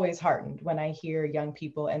am always heartened when I hear young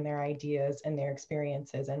people and their ideas and their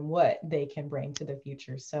experiences and what they can bring to the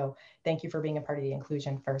future. So thank you for being a part of the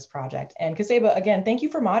Inclusion First Project. And Kaseba, again, thank you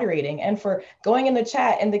for moderating and for going in the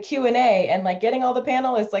chat and the Q&A and like getting all the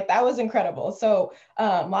panelists, like that was incredible. So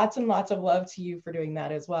lots and lots of love to you for doing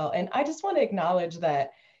that as well. And I just want to acknowledge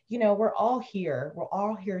that, you know, we're all here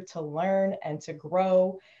to learn and to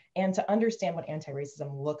grow and to understand what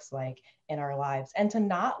anti-racism looks like in our lives, and to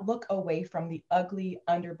not look away from the ugly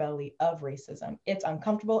underbelly of racism. It's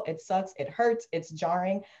uncomfortable, it sucks, it hurts, it's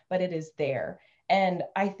jarring, but it is there. And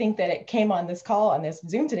I think that it came on this call, on this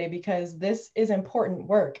Zoom today, because this is important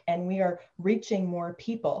work and we are reaching more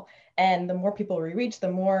people. And the more people we reach,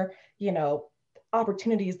 the more, you know,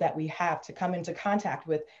 opportunities that we have to come into contact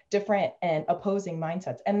with different and opposing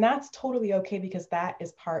mindsets. And that's totally okay, because that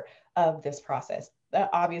is part of this process.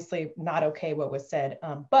 Obviously not okay what was said,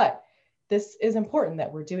 but this is important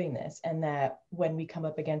that we're doing this, and that when we come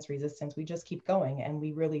up against resistance, we just keep going and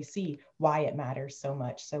we really see why it matters so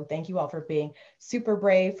much. So thank you all for being super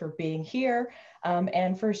brave, for being here,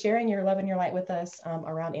 and for sharing your love and your light with us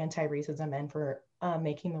around anti-racism, and for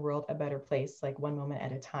making the world a better place, like one moment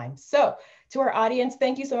at a time. So to our audience,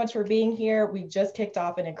 thank you so much for being here. We just kicked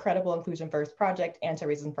off an incredible Inclusion First project,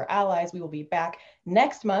 Anti-Racism for Allies. We will be back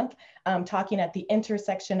next month talking at the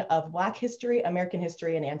intersection of Black history, American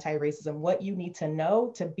history, and anti-racism, what you need to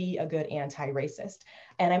know to be a good anti-racist.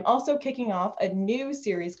 And I'm also kicking off a new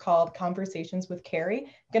series called Conversations with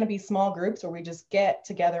Carrie. Going to be small groups where we just get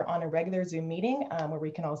together on a regular Zoom meeting where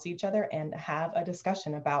we can all see each other and have a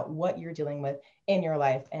discussion about what you're dealing with in your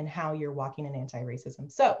life and how you're walking in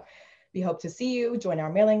anti-racism. So we hope to see you, join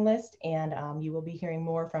our mailing list, and you will be hearing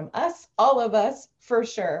more from us, all of us, for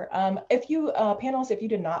sure. If you, panelists, if you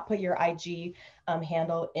did not put your IG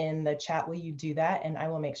handle in the chat, will you do that? And I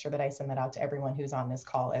will make sure that I send that out to everyone who's on this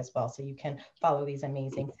call as well, so you can follow these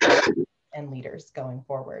amazing and leaders going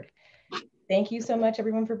forward. Thank you so much,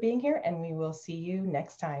 everyone, for being here, and we will see you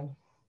next time.